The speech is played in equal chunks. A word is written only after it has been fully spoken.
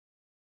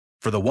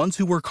For the ones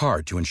who work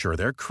hard to ensure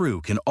their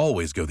crew can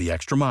always go the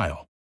extra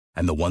mile,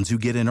 and the ones who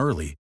get in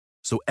early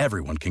so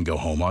everyone can go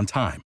home on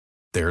time,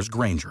 there's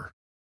Grainger,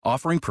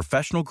 offering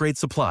professional-grade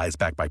supplies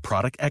backed by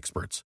product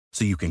experts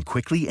so you can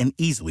quickly and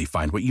easily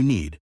find what you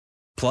need.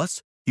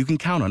 Plus, you can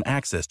count on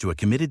access to a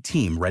committed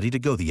team ready to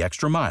go the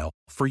extra mile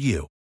for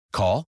you.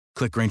 Call,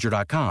 click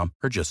Grainger.com,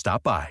 or just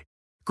stop by.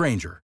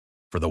 Grainger,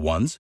 for the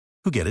ones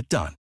who get it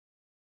done.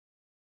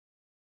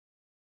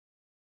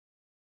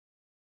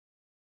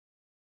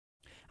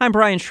 I'm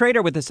Brian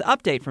Schrader with this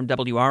update from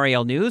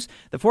WRAL News.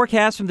 The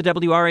forecast from the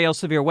WRAL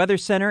Severe Weather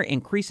Center: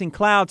 increasing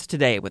clouds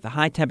today with a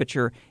high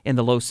temperature in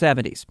the low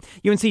 70s.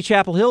 UNC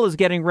Chapel Hill is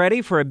getting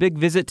ready for a big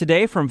visit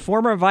today from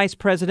former Vice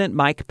President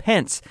Mike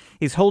Pence.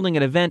 He's holding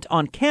an event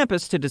on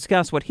campus to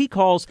discuss what he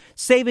calls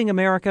saving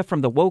America from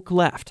the woke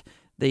left.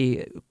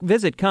 The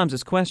visit comes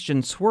as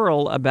questions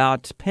swirl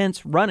about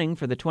Pence running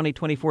for the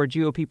 2024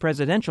 GOP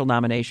presidential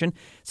nomination.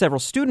 Several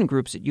student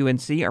groups at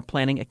UNC are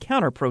planning a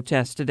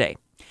counter-protest today.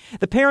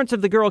 The parents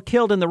of the girl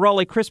killed in the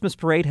Raleigh Christmas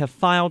parade have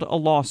filed a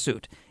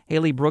lawsuit.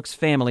 Haley Brooks'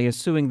 family is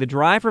suing the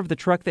driver of the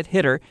truck that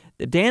hit her,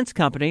 the dance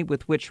company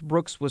with which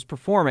Brooks was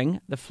performing,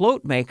 the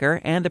float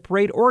maker, and the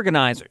parade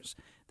organizers.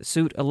 The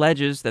suit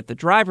alleges that the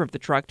driver of the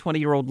truck,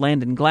 20-year-old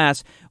Landon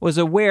Glass, was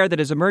aware that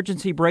his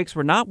emergency brakes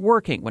were not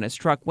working when his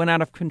truck went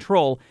out of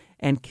control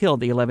and killed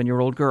the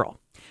 11-year-old girl.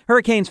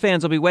 Hurricanes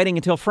fans will be waiting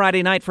until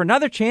Friday night for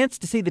another chance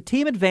to see the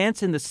team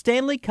advance in the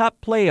Stanley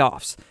Cup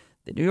playoffs.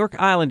 The New York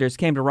Islanders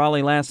came to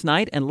Raleigh last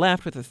night and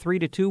left with a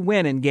 3-2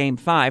 win in Game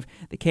 5.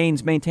 The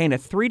Canes maintain a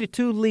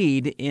 3-2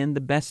 lead in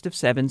the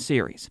best-of-7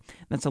 series.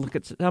 That's a look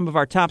at some of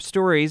our top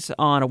stories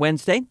on a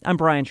Wednesday. I'm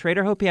Brian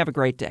Schrader. Hope you have a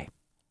great day.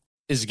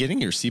 Is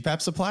getting your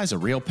CPAP supplies a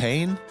real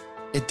pain?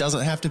 It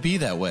doesn't have to be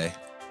that way.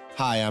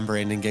 Hi, I'm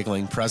Brandon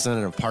Giggling,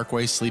 president of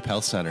Parkway Sleep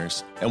Health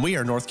Centers, and we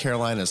are North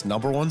Carolina's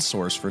 #1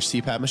 source for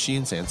CPAP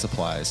machines and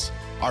supplies.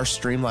 Our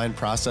streamlined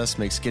process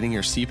makes getting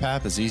your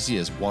CPAP as easy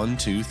as 1,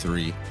 2,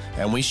 3,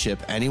 and we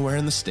ship anywhere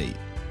in the state.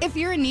 If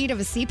you're in need of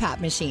a CPAP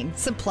machine,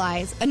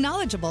 supplies, a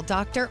knowledgeable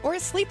doctor, or a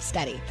sleep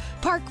study,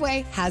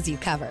 Parkway has you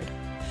covered.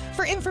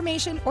 For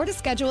information or to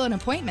schedule an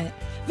appointment,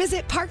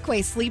 visit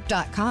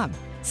parkwaysleep.com.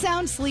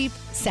 Sound sleep,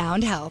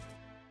 sound health.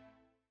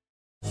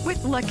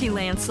 With Lucky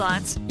Land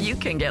Slots, you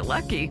can get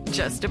lucky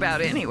just about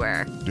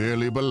anywhere.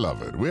 Dearly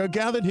beloved, we are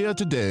gathered here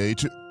today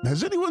to...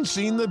 Has anyone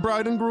seen the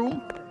bride and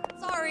groom?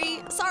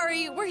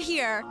 Sorry, we're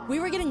here. We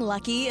were getting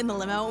lucky in the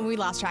limo and we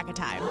lost track of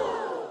time.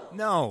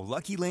 No,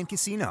 Lucky Land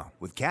Casino,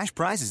 with cash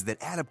prizes that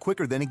add up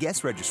quicker than a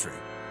guest registry.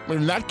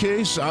 In that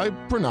case, I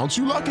pronounce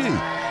you lucky.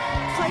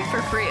 Play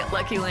for free at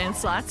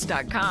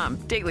LuckyLandSlots.com.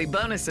 Daily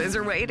bonuses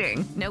are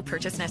waiting. No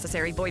purchase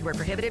necessary. Void where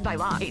prohibited by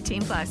law.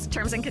 18+.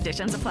 Terms and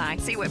conditions apply.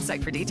 See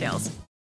website for details.